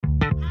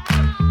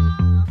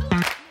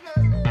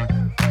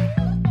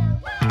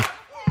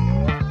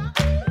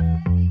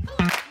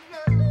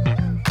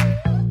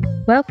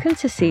Welcome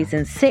to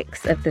Season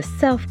 6 of the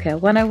Self-Care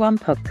 101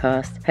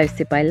 podcast,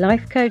 hosted by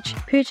life coach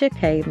Pooja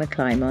K.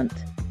 McClymont.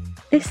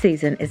 This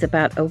season is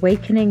about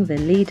awakening the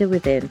leader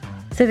within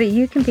so that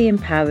you can be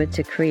empowered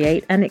to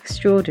create an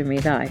extraordinary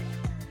life.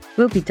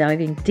 We'll be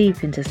diving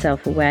deep into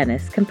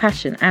self-awareness,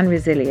 compassion and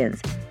resilience,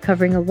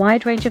 covering a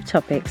wide range of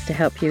topics to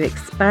help you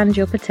expand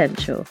your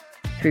potential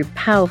through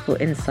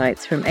powerful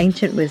insights from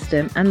ancient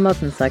wisdom and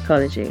modern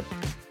psychology.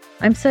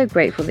 I'm so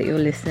grateful that you're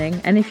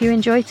listening, and if you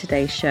enjoyed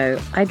today's show,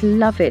 I'd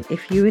love it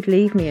if you would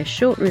leave me a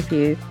short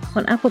review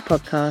on Apple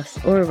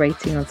Podcasts or a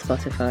rating on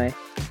Spotify.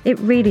 It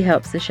really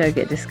helps the show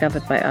get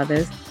discovered by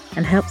others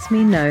and helps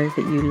me know that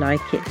you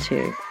like it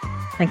too.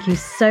 Thank you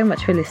so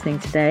much for listening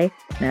today.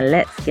 Now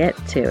let's get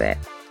to it.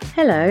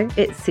 Hello,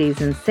 it's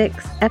Season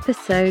 6,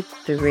 Episode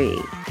 3.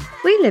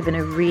 We live in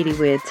a really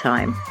weird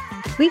time.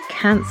 We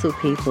cancel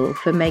people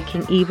for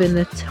making even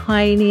the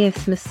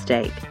tiniest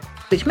mistake,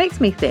 which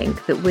makes me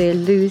think that we're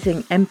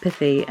losing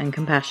empathy and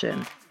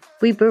compassion.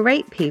 We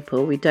berate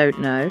people we don't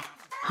know,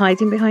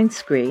 hiding behind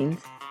screens,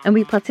 and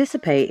we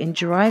participate in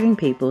driving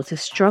people to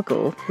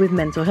struggle with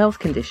mental health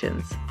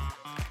conditions.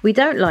 We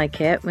don't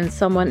like it when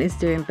someone is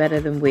doing better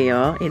than we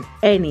are in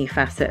any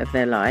facet of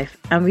their life,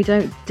 and we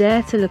don't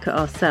dare to look at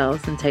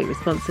ourselves and take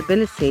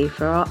responsibility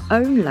for our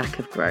own lack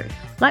of growth.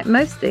 Like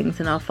most things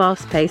in our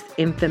fast-paced,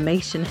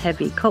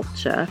 information-heavy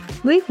culture,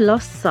 we've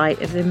lost sight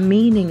of the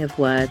meaning of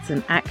words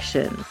and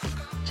actions,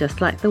 just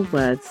like the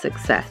word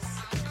success.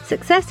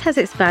 Success has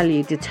its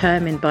value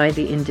determined by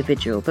the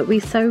individual, but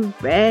we so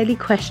rarely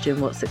question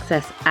what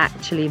success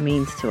actually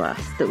means to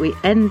us that we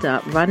end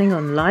up running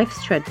on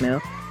life's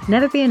treadmill,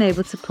 never being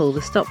able to pull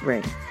the stop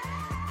ring.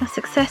 Now,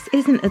 success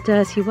isn't a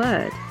dirty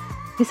word.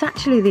 It's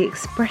actually the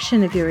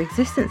expression of your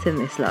existence in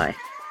this life.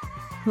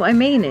 What I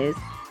mean is,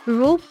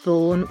 we're all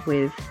born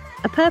with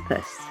a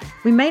purpose.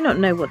 We may not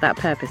know what that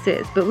purpose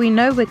is, but we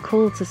know we're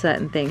called to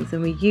certain things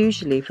and we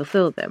usually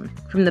fulfill them.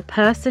 From the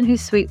person who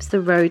sweeps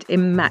the road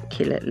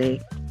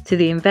immaculately to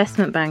the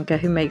investment banker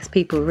who makes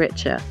people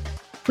richer,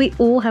 we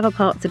all have a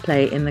part to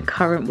play in the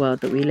current world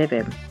that we live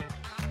in.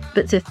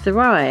 But to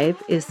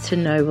thrive is to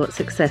know what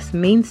success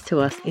means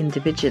to us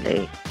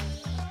individually.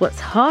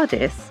 What's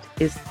hardest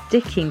is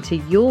sticking to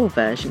your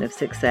version of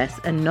success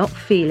and not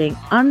feeling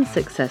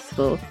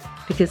unsuccessful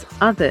because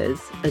others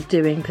are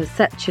doing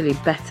perceptually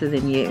better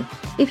than you.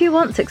 If you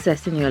want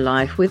success in your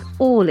life with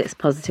all its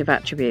positive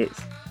attributes,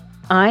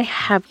 I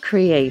have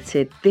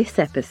created this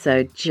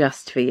episode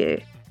just for you.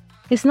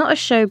 It's not a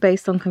show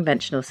based on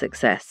conventional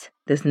success.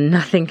 There's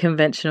nothing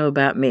conventional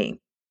about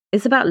me.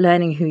 It's about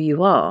learning who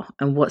you are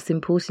and what's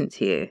important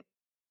to you.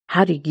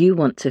 How do you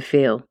want to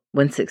feel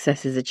when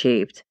success is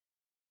achieved?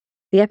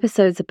 The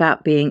episode's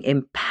about being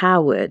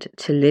empowered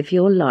to live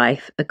your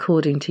life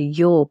according to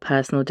your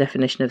personal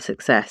definition of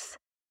success.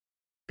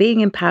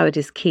 Being empowered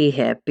is key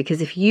here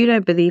because if you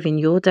don't believe in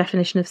your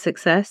definition of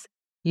success,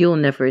 you'll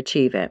never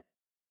achieve it.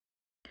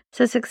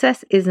 So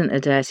success isn't a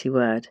dirty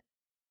word.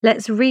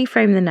 Let's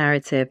reframe the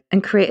narrative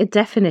and create a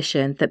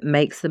definition that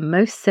makes the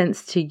most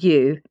sense to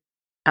you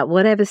at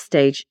whatever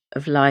stage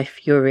of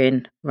life you're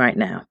in right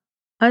now.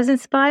 I was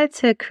inspired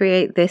to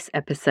create this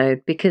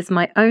episode because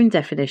my own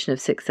definition of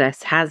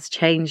success has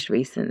changed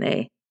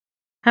recently.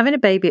 Having a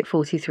baby at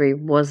 43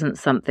 wasn't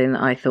something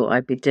that I thought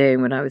I'd be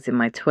doing when I was in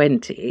my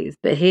 20s,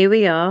 but here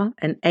we are,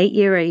 an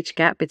 8-year age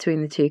gap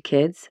between the two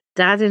kids,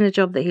 dad in a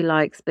job that he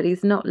likes, but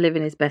he's not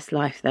living his best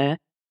life there,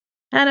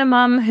 and a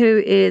mum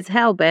who is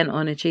hell-bent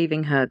on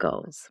achieving her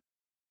goals.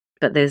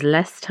 But there's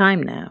less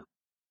time now.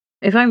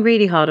 If I'm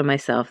really hard on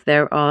myself,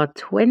 there are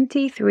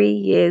 23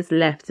 years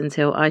left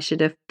until I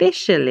should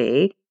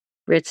officially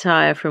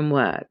retire from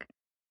work.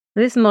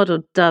 This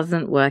model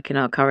doesn't work in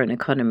our current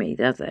economy,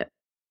 does it?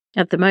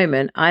 At the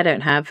moment, I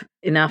don't have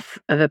enough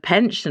of a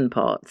pension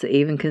pot to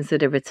even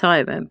consider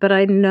retirement, but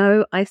I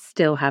know I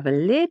still have a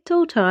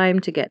little time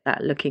to get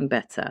that looking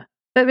better.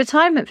 But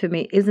retirement for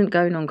me isn't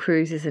going on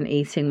cruises and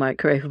eating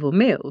microwavable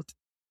meals.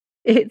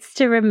 It's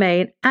to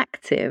remain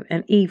active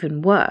and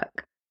even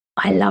work.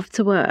 I love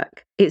to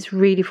work. It's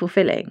really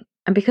fulfilling.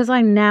 And because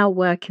I now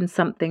work in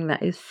something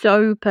that is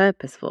so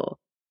purposeful,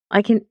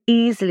 I can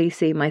easily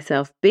see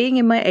myself being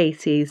in my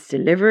 80s,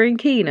 delivering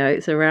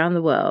keynotes around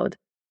the world,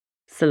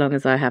 so long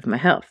as I have my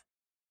health.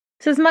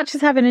 So as much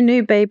as having a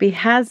new baby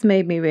has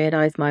made me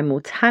realise my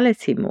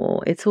mortality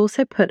more, it's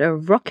also put a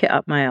rocket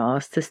up my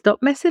arse to stop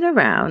messing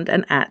around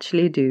and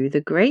actually do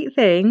the great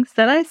things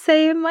that I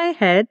say in my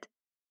head,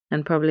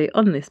 and probably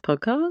on this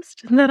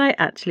podcast, that I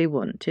actually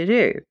want to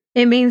do.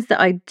 It means that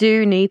I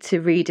do need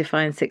to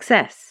redefine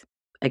success,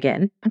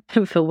 again,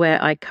 for where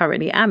I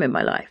currently am in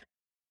my life.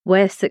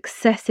 Where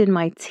success in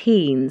my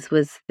teens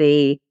was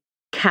the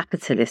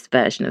capitalist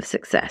version of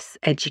success: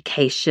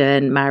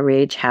 education,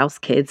 marriage, house,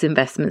 kids,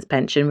 investments,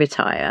 pension,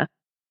 retire.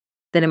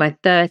 Then in my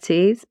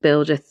 30s,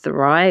 build a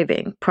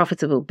thriving,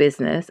 profitable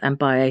business and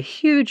buy a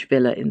huge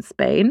villa in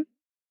Spain.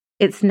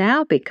 It's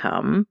now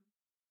become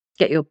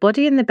get your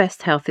body in the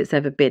best health it's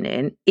ever been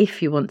in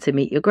if you want to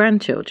meet your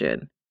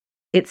grandchildren.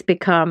 It's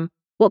become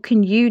what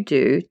can you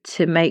do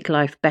to make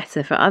life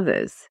better for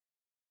others?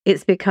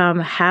 It's become,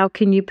 how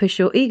can you push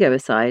your ego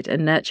aside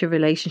and nurture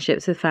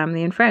relationships with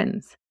family and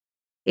friends?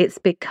 It's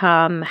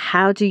become,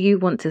 how do you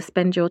want to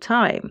spend your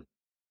time?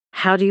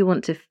 How do you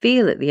want to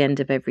feel at the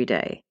end of every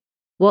day?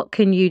 What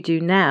can you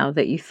do now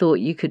that you thought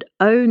you could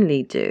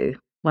only do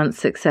once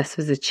success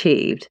was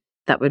achieved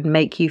that would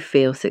make you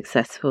feel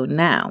successful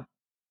now?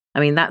 I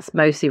mean, that's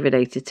mostly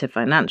related to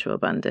financial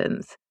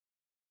abundance.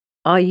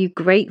 Are you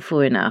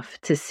grateful enough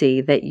to see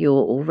that you're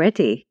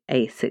already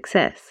a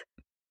success?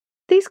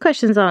 These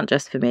questions aren't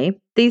just for me.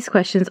 These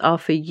questions are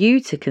for you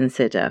to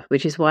consider,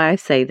 which is why I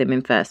say them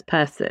in first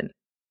person.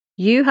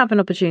 You have an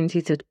opportunity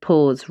to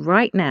pause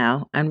right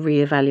now and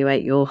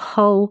reevaluate your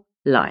whole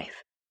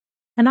life.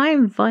 And I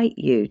invite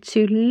you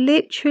to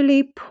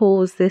literally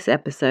pause this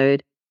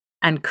episode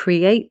and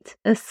create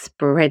a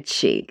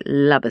spreadsheet,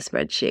 love a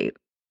spreadsheet,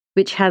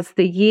 which has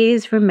the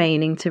years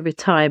remaining to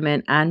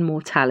retirement and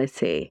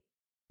mortality.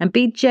 And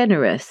be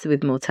generous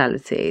with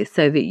mortality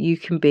so that you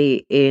can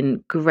be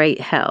in great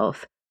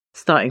health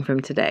starting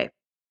from today.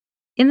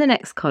 In the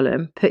next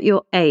column, put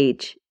your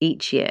age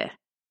each year.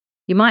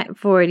 You might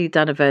have already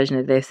done a version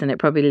of this and it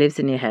probably lives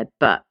in your head,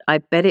 but I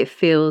bet it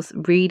feels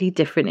really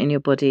different in your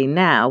body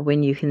now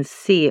when you can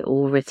see it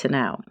all written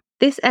out.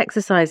 This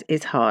exercise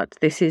is hard.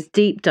 This is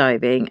deep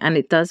diving and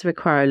it does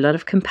require a lot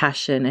of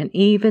compassion and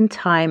even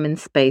time and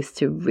space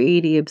to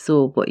really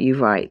absorb what you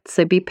write.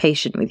 So be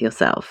patient with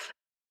yourself.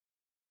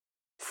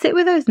 Sit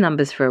with those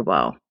numbers for a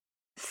while.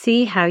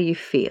 See how you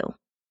feel.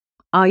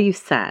 Are you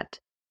sad?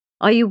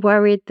 Are you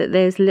worried that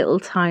there's little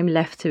time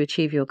left to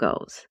achieve your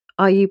goals?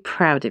 Are you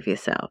proud of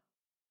yourself?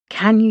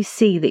 Can you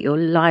see that your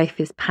life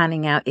is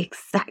panning out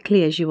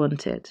exactly as you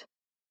wanted?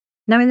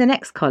 Now, in the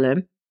next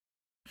column,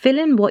 fill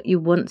in what you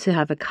want to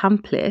have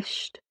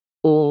accomplished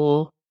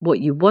or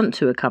what you want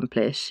to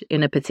accomplish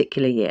in a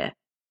particular year.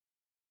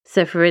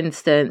 So, for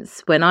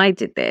instance, when I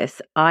did this,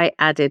 I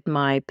added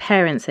my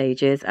parents'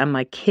 ages and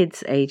my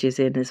kids' ages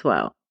in as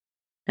well.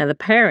 Now, the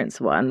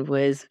parents one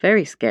was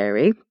very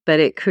scary, but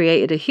it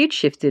created a huge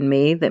shift in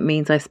me that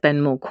means I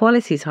spend more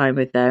quality time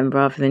with them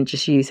rather than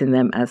just using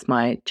them as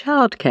my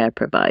childcare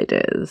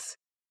providers.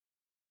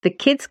 The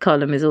kids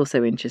column is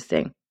also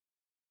interesting.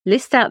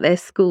 List out their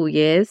school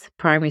years,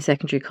 primary,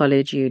 secondary,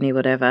 college, uni,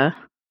 whatever,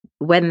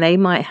 when they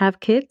might have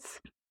kids,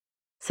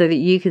 so that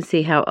you can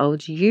see how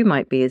old you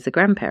might be as a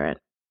grandparent.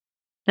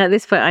 Now, at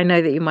this point, I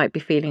know that you might be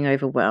feeling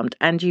overwhelmed,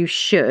 and you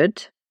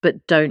should,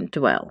 but don't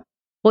dwell.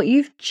 What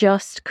you've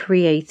just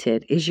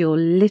created is your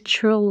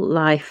literal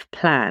life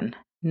plan.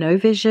 No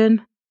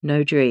vision,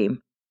 no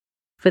dream.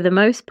 For the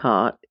most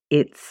part,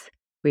 it's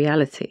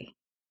reality.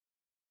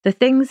 The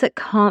things that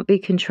can't be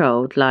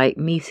controlled, like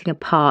meeting a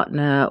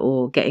partner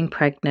or getting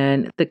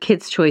pregnant, the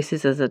kids'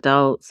 choices as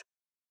adults,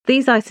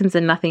 these items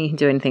are nothing you can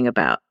do anything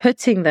about.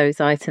 Putting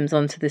those items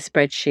onto the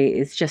spreadsheet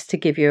is just to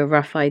give you a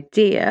rough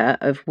idea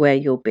of where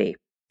you'll be.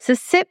 So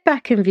sit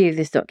back and view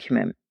this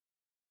document.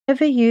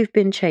 Whatever you've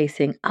been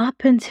chasing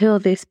up until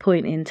this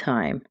point in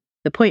time,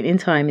 the point in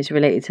time is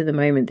related to the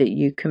moment that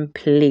you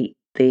complete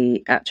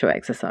the actual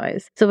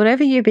exercise. So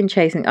whatever you've been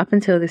chasing up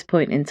until this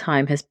point in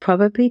time has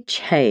probably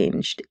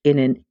changed in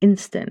an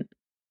instant.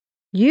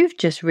 You've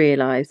just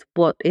realized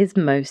what is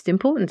most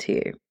important to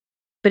you.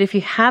 But if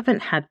you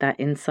haven't had that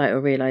insight or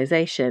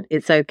realization,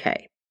 it's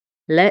okay.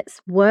 Let's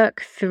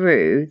work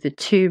through the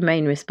two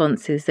main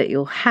responses that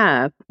you'll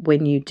have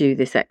when you do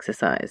this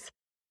exercise.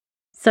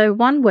 So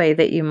one way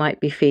that you might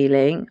be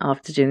feeling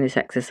after doing this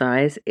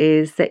exercise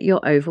is that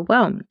you're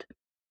overwhelmed.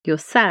 You're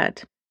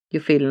sad.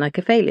 You're feeling like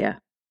a failure.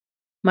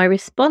 My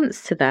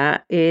response to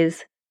that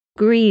is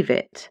grieve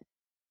it.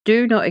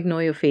 Do not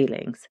ignore your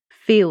feelings.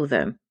 Feel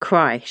them.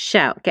 Cry,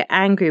 shout, get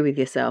angry with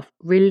yourself.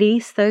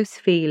 Release those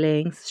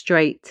feelings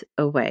straight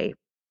away.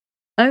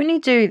 Only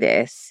do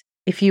this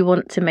if you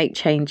want to make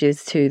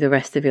changes to the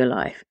rest of your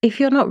life. If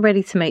you're not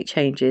ready to make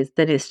changes,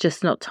 then it's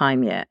just not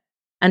time yet.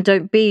 And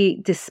don't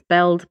be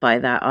dispelled by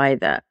that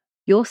either.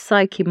 Your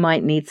psyche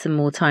might need some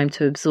more time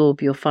to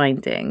absorb your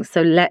findings,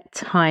 so let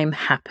time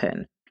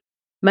happen.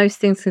 Most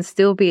things can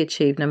still be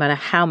achieved no matter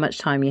how much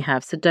time you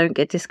have, so don't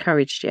get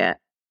discouraged yet.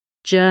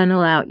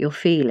 Journal out your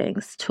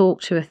feelings.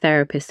 Talk to a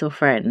therapist or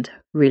friend.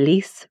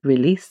 Release,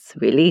 release,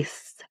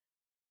 release.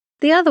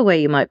 The other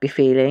way you might be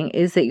feeling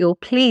is that you're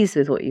pleased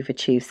with what you've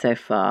achieved so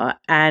far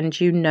and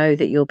you know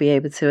that you'll be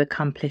able to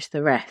accomplish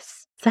the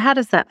rest. So how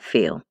does that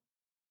feel?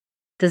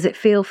 Does it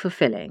feel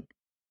fulfilling?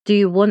 Do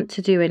you want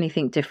to do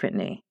anything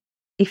differently?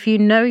 If you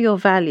know your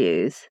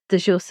values,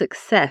 does your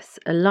success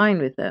align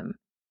with them?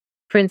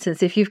 For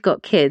instance, if you've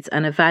got kids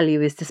and a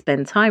value is to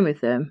spend time with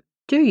them,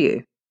 do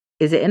you?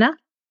 Is it enough?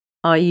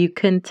 Are you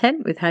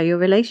content with how your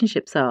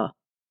relationships are?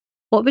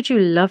 What would you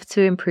love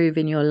to improve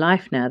in your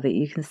life now that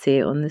you can see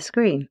it on the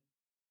screen?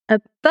 A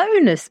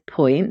bonus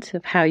point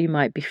of how you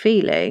might be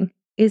feeling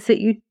is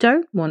that you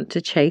don't want to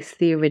chase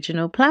the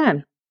original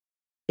plan.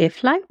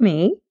 If, like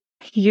me,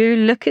 you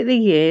look at the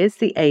years,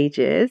 the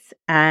ages,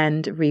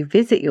 and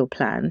revisit your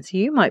plans,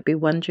 you might be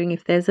wondering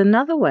if there's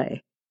another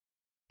way.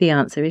 The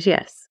answer is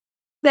yes,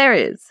 there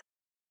is.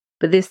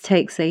 But this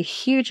takes a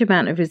huge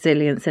amount of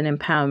resilience and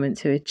empowerment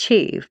to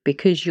achieve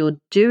because you're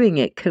doing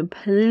it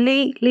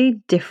completely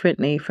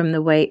differently from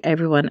the way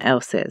everyone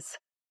else is.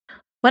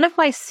 One of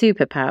my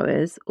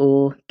superpowers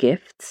or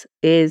gifts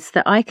is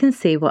that I can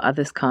see what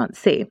others can't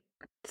see.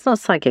 It's not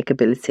psychic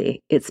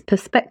ability, it's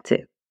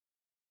perspective.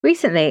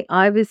 Recently,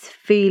 I was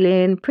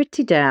feeling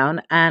pretty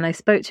down and I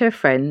spoke to a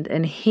friend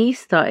and he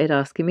started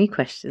asking me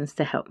questions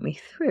to help me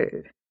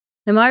through.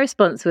 And my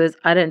response was,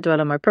 I don't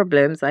dwell on my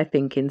problems, I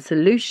think in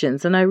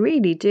solutions. And I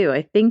really do,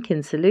 I think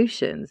in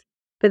solutions.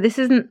 But this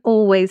isn't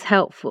always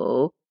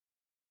helpful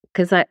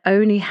because I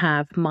only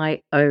have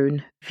my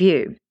own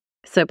view.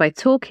 So by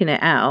talking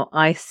it out,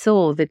 I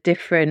saw the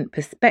different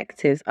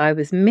perspectives I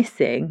was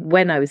missing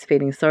when I was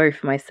feeling sorry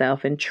for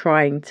myself and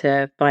trying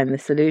to find the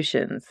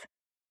solutions.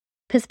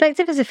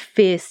 Perspective is a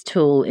fierce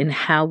tool in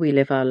how we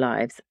live our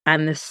lives,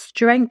 and the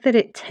strength that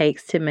it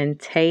takes to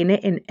maintain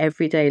it in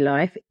everyday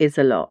life is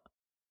a lot.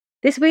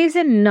 This weaves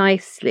in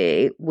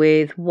nicely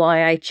with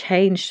why I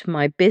changed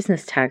my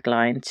business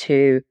tagline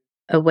to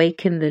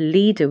awaken the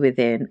leader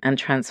within and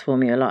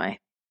transform your life.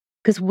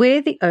 Because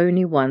we're the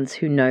only ones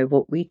who know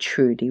what we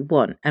truly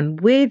want, and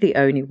we're the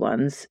only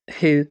ones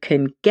who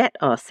can get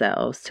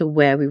ourselves to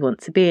where we want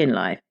to be in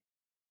life,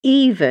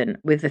 even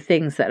with the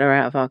things that are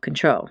out of our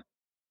control.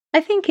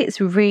 I think it's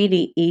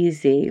really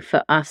easy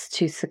for us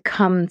to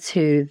succumb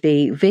to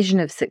the vision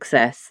of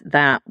success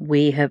that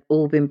we have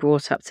all been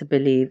brought up to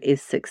believe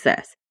is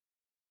success.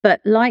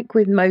 But like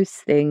with most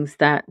things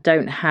that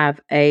don't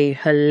have a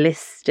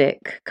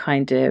holistic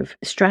kind of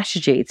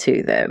strategy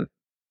to them,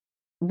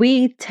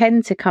 we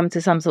tend to come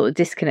to some sort of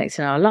disconnect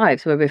in our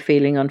lives where we're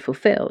feeling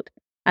unfulfilled.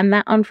 And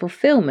that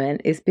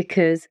unfulfillment is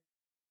because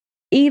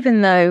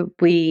even though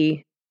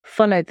we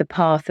followed the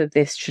path of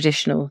this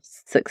traditional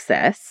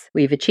success,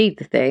 we've achieved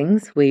the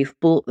things, we've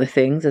bought the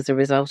things as a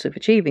result of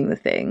achieving the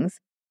things,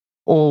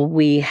 or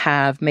we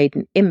have made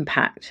an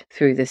impact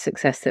through the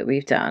success that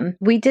we've done,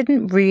 we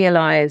didn't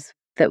realize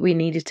that we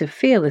needed to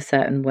feel a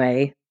certain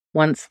way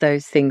once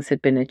those things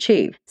had been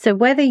achieved. So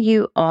whether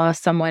you are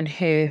someone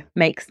who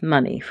makes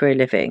money for a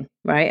living,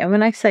 right? And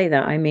when I say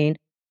that, I mean,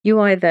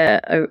 you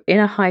either are in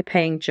a high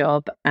paying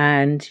job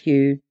and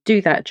you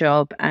do that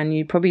job and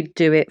you probably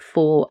do it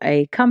for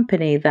a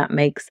company that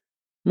makes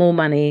more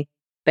money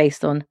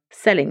based on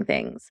selling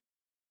things.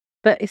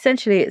 But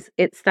essentially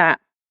it's that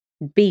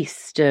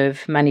beast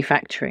of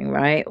manufacturing,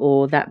 right?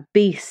 Or that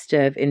beast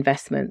of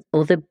investment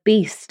or the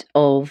beast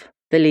of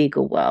the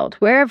legal world,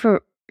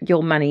 wherever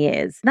your money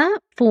is. That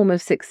form of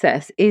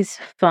success is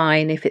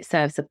fine if it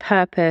serves a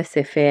purpose,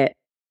 if it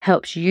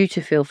helps you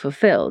to feel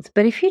fulfilled.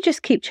 But if you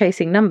just keep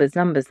chasing numbers,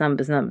 there's no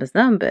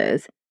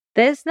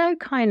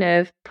kind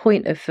of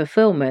point of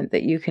fulfillment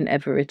that you can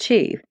ever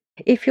achieve.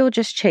 If you're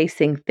just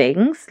chasing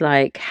things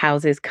like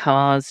houses,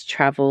 cars,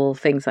 travel,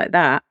 things like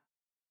that,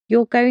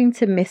 you're going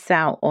to miss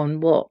out on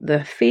what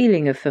the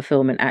feeling of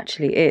fulfillment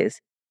actually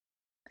is.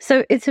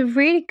 So it's a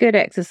really good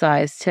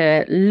exercise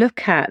to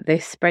look at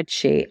this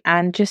spreadsheet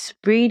and just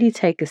really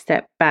take a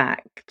step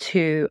back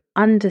to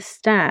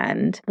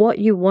understand what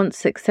you want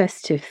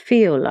success to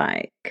feel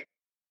like.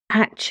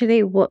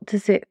 Actually, what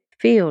does it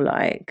feel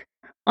like?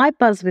 I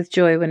buzz with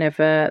joy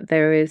whenever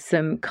there is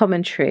some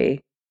commentary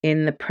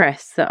in the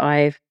press that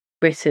I've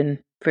written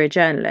for a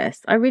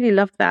journalist. I really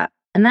love that.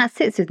 And that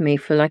sits with me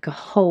for like a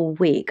whole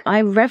week.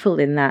 I revel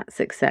in that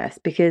success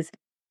because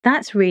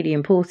that's really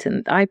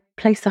important. I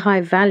place a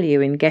high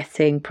value in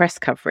getting press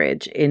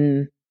coverage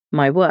in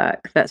my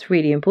work. That's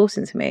really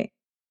important to me.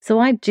 So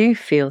I do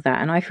feel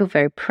that and I feel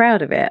very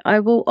proud of it. I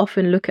will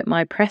often look at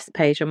my press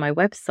page on my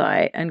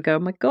website and go, oh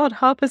my God,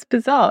 Harper's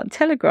Bazaar,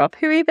 Telegraph,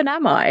 who even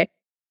am I?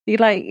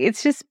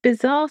 It's just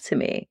bizarre to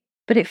me,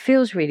 but it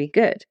feels really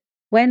good.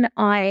 When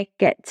I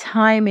get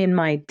time in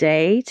my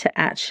day to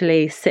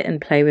actually sit and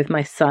play with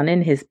my son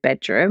in his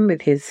bedroom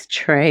with his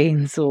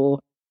trains or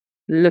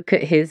look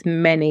at his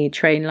many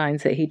train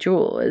lines that he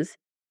draws,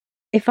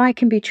 if I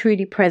can be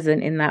truly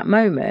present in that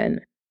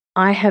moment,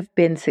 I have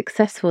been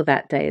successful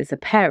that day as a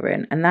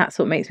parent, and that's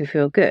what makes me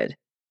feel good.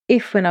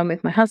 If when I'm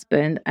with my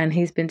husband and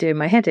he's been doing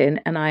my head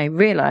in and I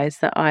realize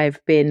that I've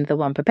been the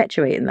one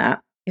perpetuating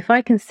that, if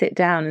I can sit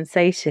down and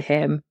say to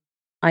him,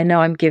 I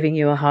know I'm giving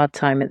you a hard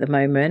time at the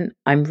moment,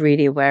 I'm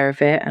really aware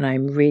of it and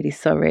I'm really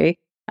sorry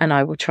and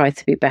I will try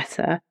to be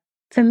better.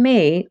 For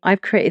me,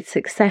 I've created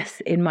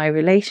success in my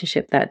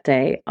relationship that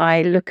day.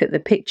 I look at the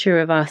picture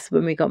of us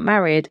when we got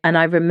married and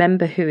I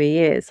remember who he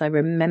is. I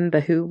remember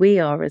who we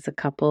are as a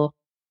couple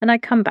and I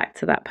come back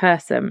to that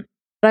person.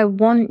 But I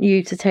want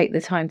you to take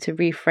the time to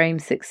reframe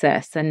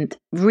success and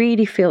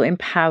really feel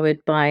empowered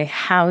by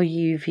how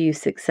you view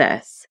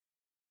success.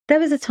 There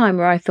was a time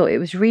where I thought it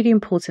was really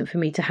important for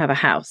me to have a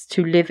house,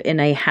 to live in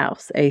a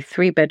house, a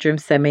 3-bedroom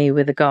semi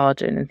with a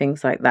garden and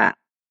things like that.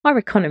 Our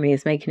economy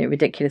is making it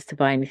ridiculous to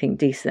buy anything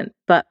decent,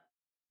 but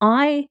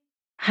I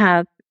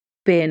have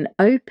been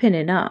open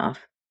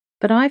enough,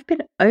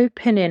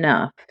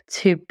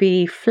 to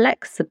be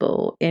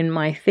flexible in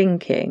my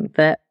thinking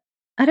that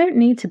I don't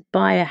need to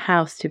buy a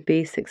house to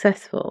be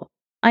successful.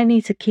 I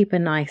need to keep a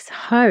nice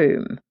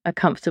home, a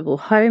comfortable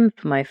home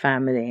for my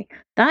family.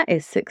 That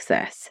is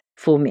success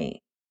for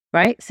me,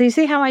 right? So you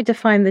see how I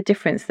define the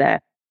difference there?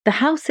 The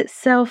house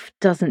itself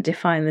doesn't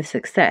define the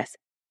success,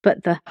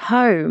 but the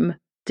home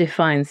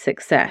defines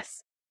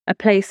success. A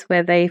place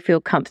where they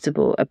feel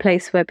comfortable, a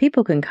place where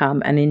people can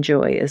come and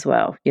enjoy as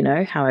well,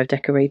 how I've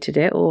decorated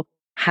it or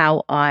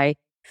how I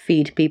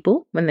feed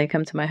people when they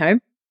come to my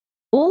home.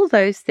 All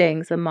those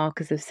things are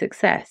markers of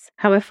success.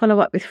 How I follow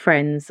up with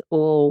friends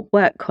or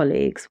work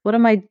colleagues. What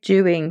am I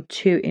doing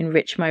to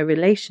enrich my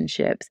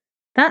relationships?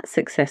 That's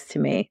success to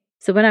me.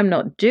 So when I'm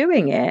not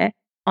doing it,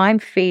 I'm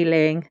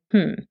feeling,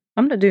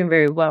 I'm not doing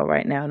very well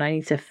right now and I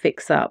need to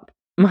fix up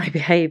my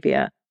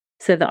behavior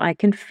so that I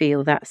can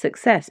feel that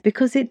success,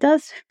 because it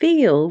does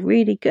feel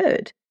really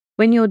good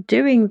when you're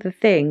doing the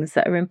things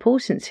that are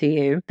important to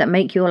you, that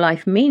make your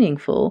life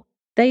meaningful.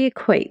 They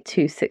equate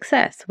to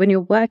success. When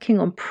you're working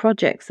on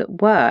projects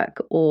at work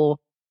or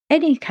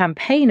any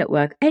campaign at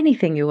work,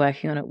 anything you're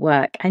working on at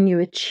work, and you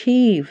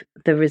achieve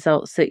the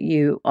results that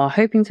you are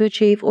hoping to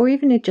achieve, or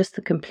even if just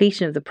the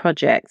completion of the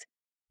project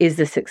is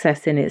the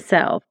success in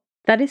itself,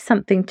 that is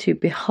something to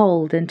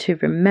behold and to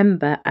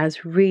remember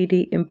as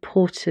really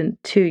important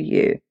to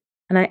you.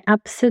 And I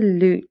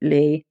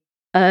absolutely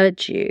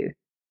urge you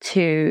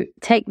to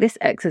take this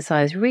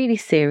exercise really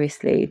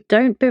seriously.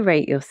 Don't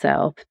berate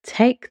yourself.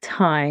 Take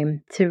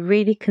time to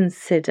really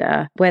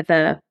consider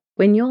whether,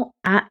 when you're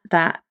at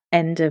that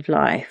end of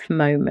life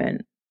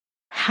moment,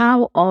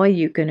 how are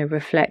you going to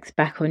reflect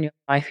back on your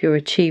life, your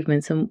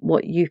achievements, and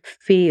what you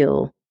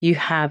feel you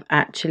have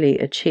actually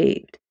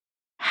achieved?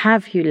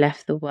 Have you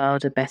left the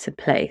world a better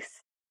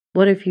place?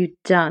 What have you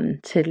done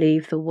to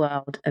leave the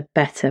world a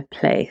better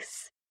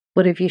place?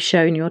 What have you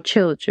shown your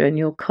children,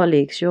 your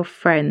colleagues, your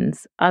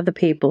friends, other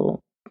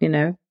people,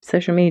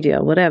 social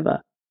media, whatever?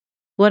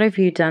 What have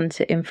you done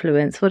to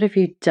influence? What have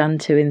you done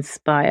to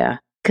inspire?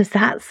 Because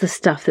that's the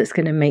stuff that's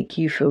going to make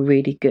you feel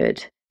really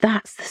good.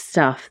 That's the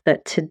stuff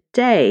that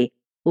today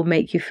will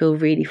make you feel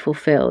really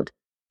fulfilled.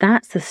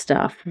 That's the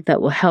stuff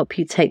that will help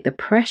you take the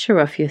pressure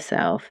off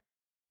yourself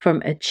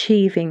from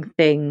achieving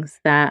things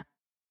that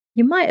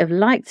you might have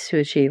liked to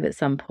achieve at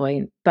some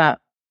point, but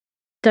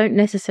don't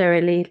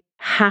necessarily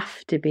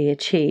have to be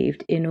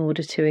achieved in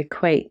order to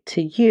equate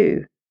to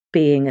you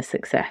being a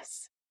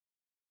success.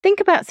 Think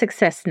about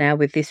success now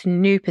with this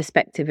new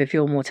perspective of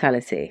your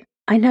mortality.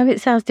 I know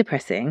it sounds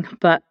depressing,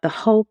 but the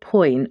whole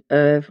point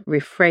of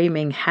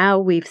reframing how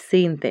we've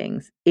seen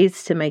things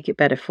is to make it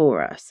better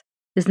for us.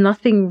 There's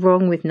nothing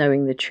wrong with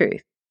knowing the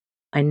truth.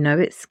 I know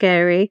it's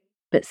scary,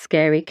 but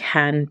scary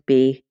can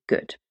be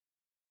good.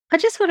 I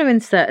just want to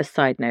insert a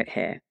side note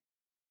here.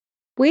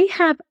 We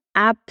have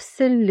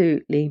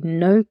absolutely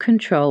no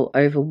control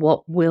over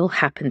what will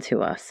happen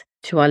to us,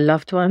 to our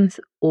loved ones,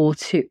 or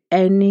to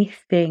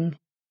anything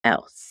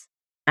else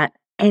at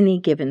any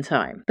given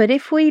time. But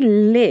if we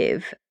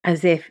live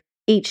as if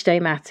each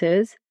day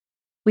matters,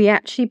 we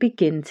actually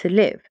begin to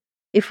live.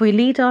 If we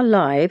lead our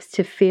lives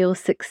to feel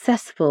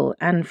successful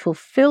and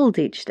fulfilled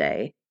each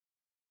day,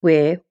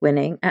 we're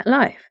winning at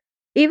life.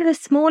 Even the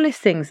smallest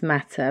things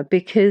matter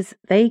because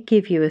they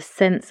give you a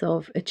sense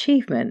of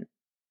achievement.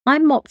 I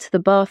mopped the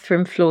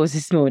bathroom floors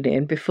this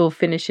morning before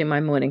finishing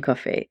my morning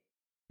coffee.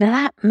 Now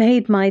that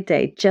made my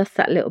day just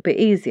that little bit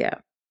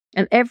easier.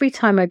 And every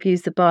time I've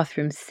used the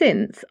bathroom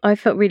since, I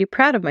felt really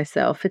proud of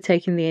myself for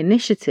taking the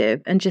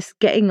initiative and just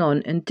getting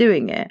on and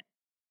doing it.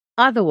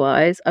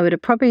 Otherwise, I would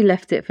have probably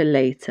left it for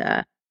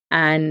later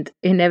and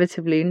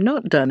inevitably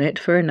not done it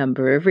for a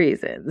number of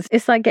reasons.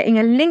 It's like getting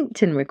a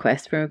LinkedIn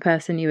request from a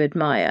person you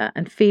admire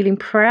and feeling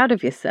proud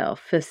of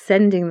yourself for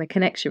sending the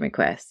connection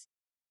request.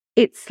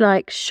 It's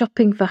like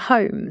shopping for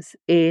homes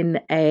in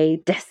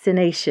a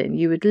destination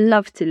you would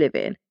love to live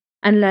in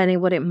and learning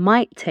what it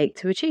might take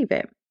to achieve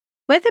it.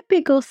 Whether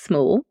big or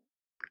small,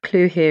 the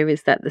clue here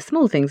is that the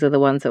small things are the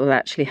ones that will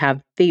actually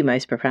have the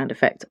most profound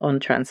effect on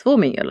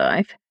transforming your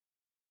life.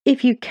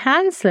 If you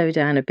can slow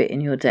down a bit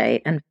in your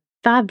day and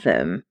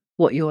fathom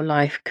what your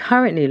life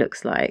currently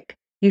looks like,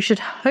 you should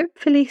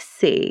hopefully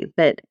see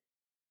that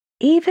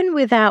even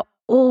without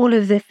all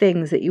of the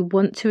things that you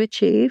want to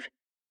achieve,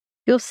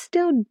 you're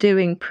still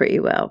doing pretty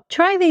well.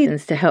 Try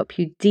these to help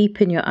you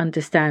deepen your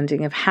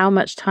understanding of how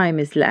much time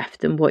is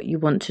left and what you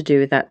want to do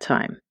with that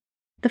time.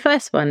 The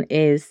first one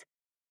is,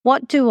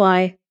 what do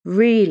I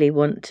really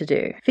want to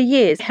do? For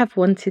years, I have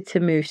wanted to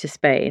move to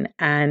Spain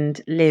and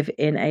live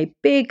in a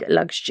big,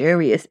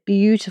 luxurious,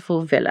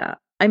 beautiful villa.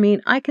 I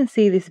mean, I can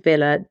see this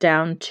villa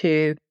down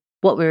to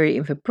what we're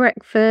eating for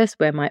breakfast,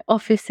 where my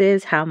office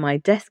is, how my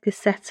desk is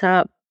set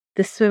up,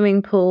 the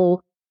swimming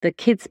pool, the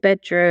kids'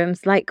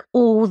 bedrooms, like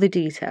all the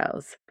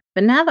details.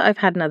 But now that I've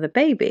had another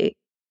baby,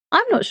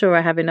 I'm not sure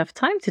I have enough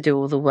time to do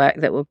all the work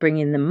that will bring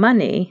in the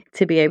money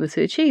to be able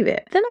to achieve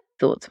it. Then I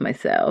thought to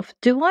myself,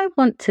 do I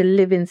want to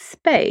live in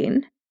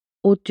Spain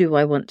or do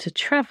I want to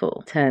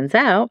travel? Turns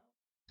out,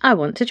 I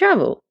want to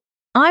travel.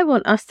 I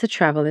want us to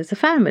travel as a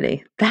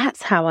family.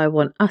 That's how I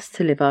want us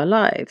to live our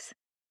lives.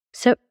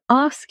 So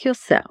ask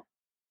yourself,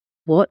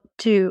 what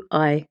do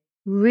I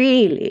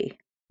really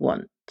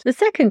want? The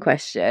second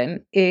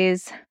question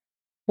is,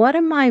 what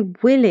am I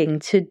willing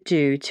to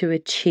do to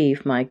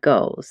achieve my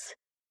goals?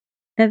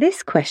 Now,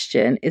 this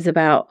question is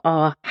about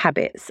our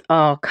habits,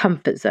 our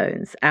comfort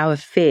zones, our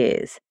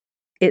fears.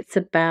 It's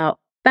about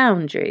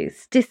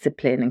boundaries,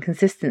 discipline, and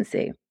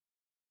consistency.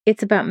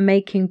 It's about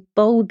making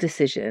bold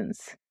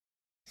decisions.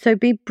 So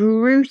be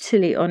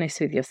brutally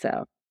honest with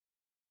yourself.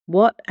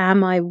 What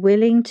am I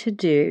willing to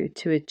do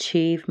to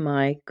achieve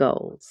my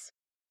goals?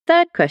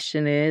 Third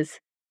question is,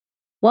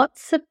 what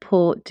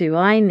support do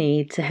I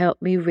need to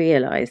help me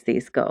realize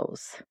these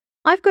goals?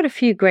 I've got a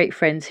few great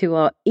friends who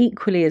are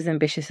equally as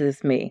ambitious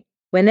as me.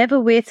 Whenever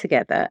we're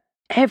together,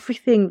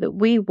 everything that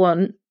we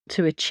want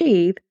to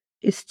achieve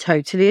is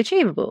totally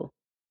achievable.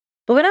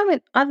 But when I'm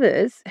with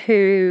others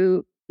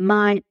who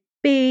might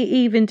be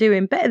even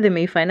doing better than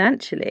me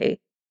financially,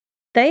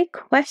 they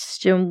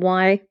question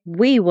why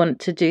we want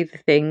to do the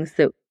things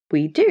that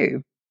we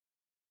do.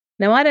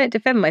 Now, I don't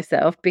defend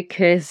myself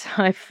because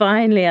I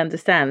finally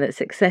understand that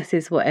success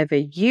is whatever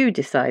you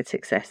decide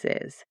success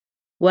is.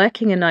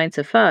 Working a 9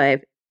 to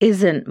 5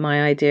 isn't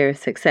my idea of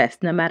success,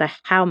 no matter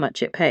how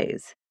much it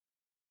pays.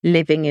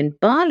 Living in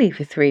Bali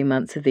for 3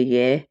 months of the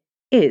year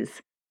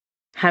is.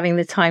 Having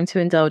the time to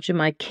indulge in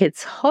my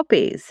kids'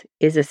 hobbies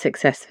is a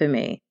success for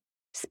me.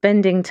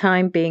 Spending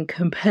time being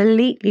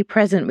completely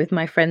present with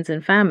my friends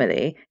and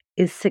family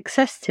is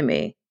success to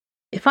me.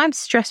 If I'm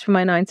stressed from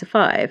my 9 to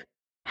 5,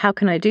 how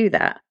can I do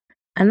that?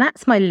 And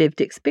that's my lived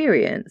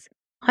experience.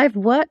 I've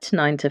worked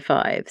 9 to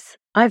 5s.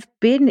 I've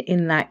been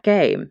in that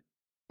game.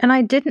 And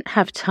I didn't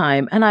have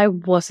time and I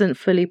wasn't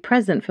fully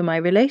present for my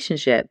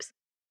relationships.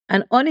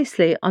 And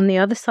honestly, on the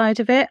other side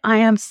of it, I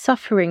am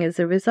suffering as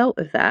a result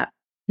of that.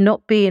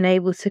 Not being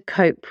able to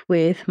cope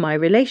with my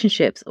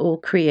relationships or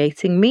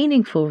creating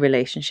meaningful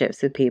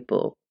relationships with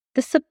people.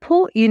 The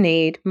support you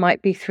need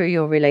might be through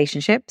your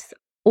relationships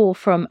or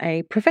from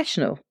a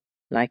professional,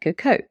 like a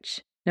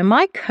coach. Now,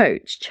 my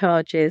coach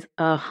charges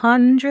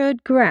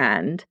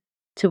 $100,000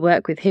 to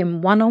work with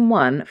him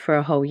one-on-one for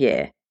a whole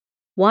year.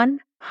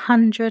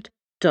 $100.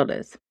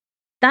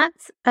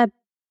 That's a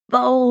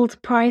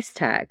bold price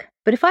tag.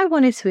 But if I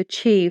wanted to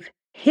achieve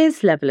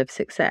his level of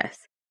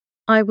success,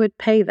 I would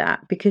pay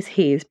that because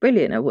he is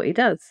brilliant at what he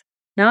does.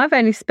 Now, I've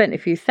only spent a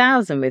few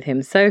thousand with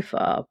him so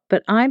far,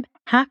 but I'm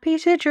happy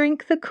to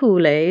drink the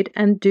Kool-Aid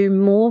and do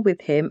more with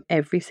him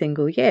every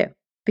single year.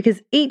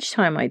 Because each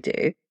time I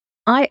do,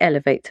 I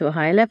elevate to a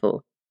higher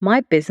level.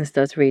 My business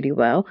does really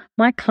well,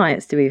 my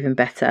clients do even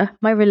better,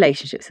 my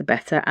relationships are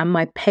better, and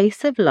my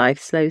pace of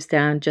life slows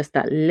down just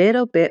that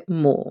little bit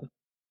more.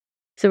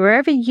 So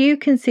wherever you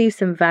can see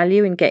some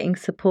value in getting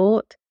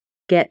support,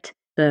 get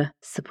the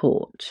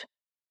support.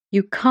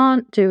 You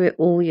can't do it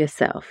all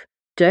yourself.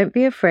 Don't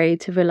be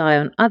afraid to rely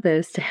on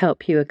others to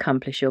help you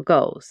accomplish your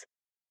goals.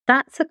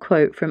 That's a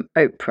quote from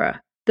Oprah,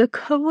 the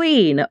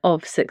queen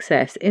of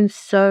success in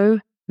so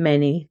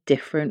many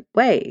different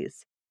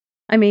ways.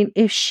 I mean,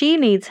 if she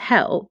needs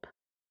help,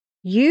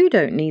 you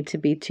don't need to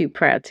be too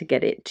proud to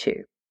get it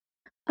too.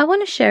 I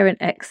want to share an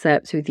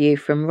excerpt with you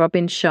from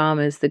Robin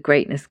Sharma's The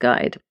Greatness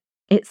Guide.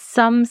 It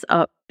sums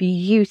up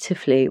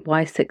beautifully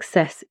why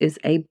success is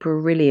a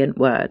brilliant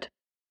word.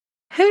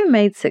 Who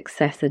made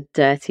success a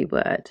dirty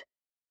word?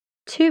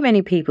 Too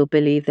many people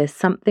believe there's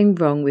something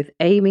wrong with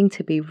aiming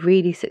to be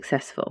really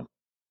successful.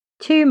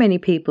 Too many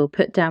people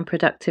put down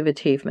productive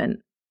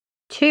achievement.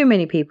 Too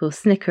many people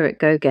snicker at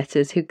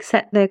go-getters who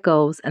set their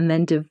goals and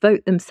then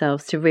devote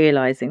themselves to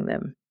realizing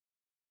them.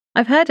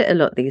 I've heard it a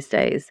lot these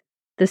days,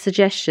 the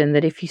suggestion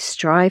that if you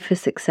strive for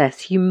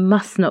success, you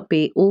must not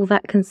be all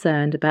that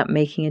concerned about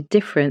making a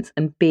difference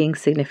and being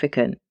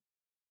significant.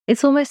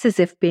 It's almost as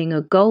if being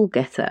a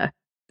goal-getter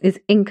is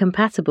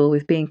incompatible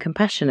with being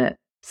compassionate,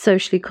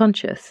 socially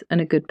conscious,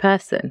 and a good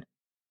person.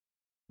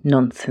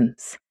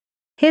 Nonsense.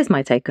 Here's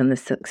my take on the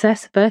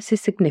success versus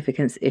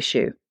significance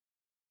issue.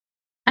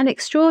 An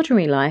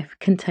extraordinary life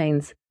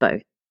contains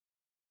both.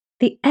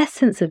 The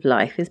essence of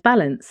life is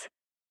balance.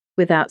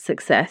 Without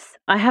success,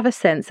 I have a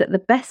sense that the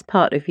best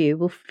part of you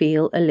will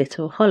feel a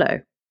little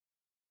hollow.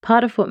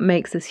 Part of what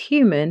makes us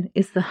human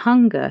is the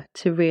hunger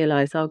to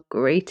realize our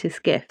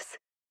greatest gifts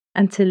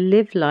and to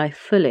live life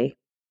fully.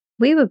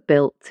 We were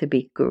built to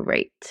be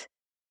great,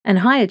 and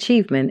high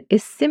achievement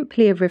is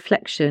simply a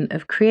reflection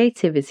of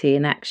creativity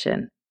in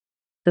action.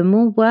 The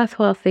more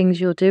worthwhile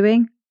things you're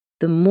doing,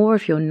 the more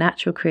of your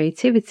natural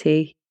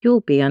creativity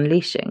you'll be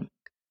unleashing.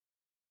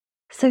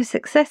 So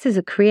success is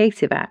a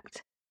creative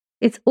act.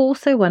 It's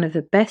also one of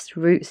the best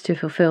routes to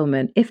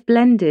fulfillment if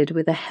blended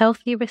with a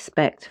healthy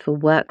respect for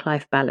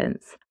work-life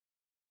balance.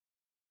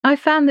 I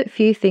found that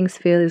few things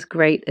feel as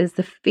great as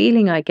the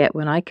feeling I get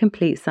when I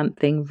complete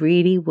something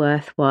really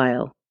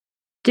worthwhile.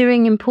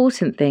 Doing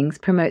important things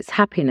promotes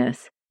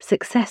happiness,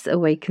 success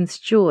awakens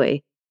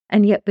joy,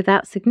 and yet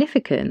without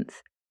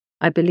significance,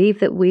 I believe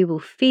that we will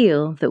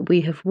feel that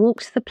we have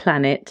walked the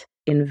planet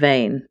in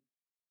vain.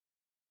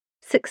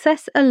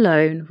 Success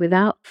alone,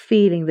 without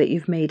feeling that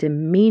you've made a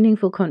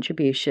meaningful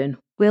contribution,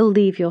 will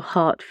leave your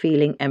heart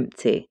feeling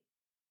empty.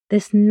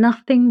 There's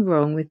nothing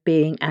wrong with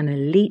being an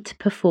elite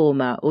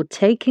performer or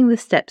taking the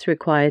steps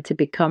required to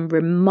become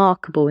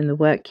remarkable in the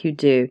work you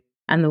do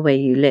and the way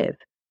you live.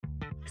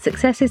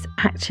 Success is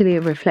actually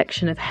a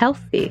reflection of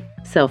healthy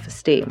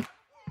self-esteem.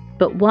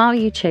 But while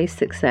you chase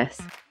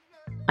success,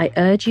 I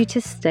urge you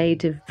to stay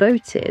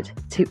devoted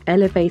to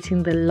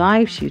elevating the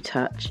lives you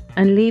touch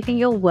and leaving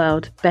your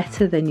world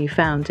better than you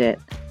found it.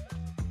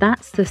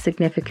 That's the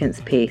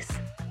significance piece.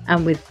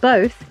 And with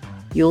both,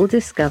 you'll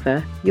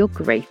discover your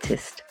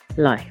greatest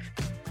life.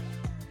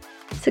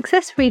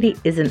 Success really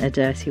isn't a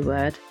dirty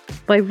word.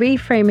 By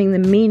reframing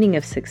the meaning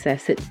of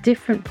success at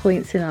different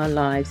points in our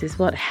lives is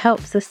what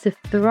helps us to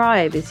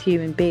thrive as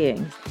human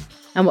beings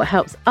and what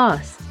helps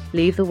us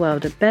leave the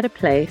world a better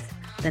place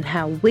than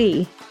how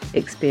we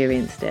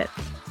experienced it.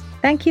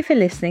 Thank you for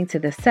listening to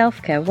the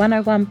Self-Care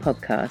 101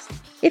 podcast.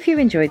 If you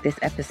enjoyed this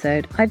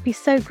episode, I'd be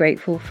so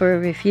grateful for a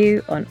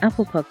review on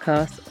Apple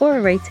Podcasts or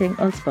a rating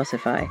on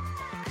Spotify.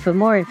 For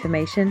more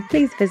information,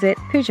 please visit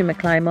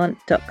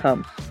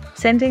PoojaMcClymont.com.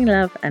 Sending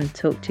love and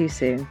talk to you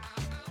soon.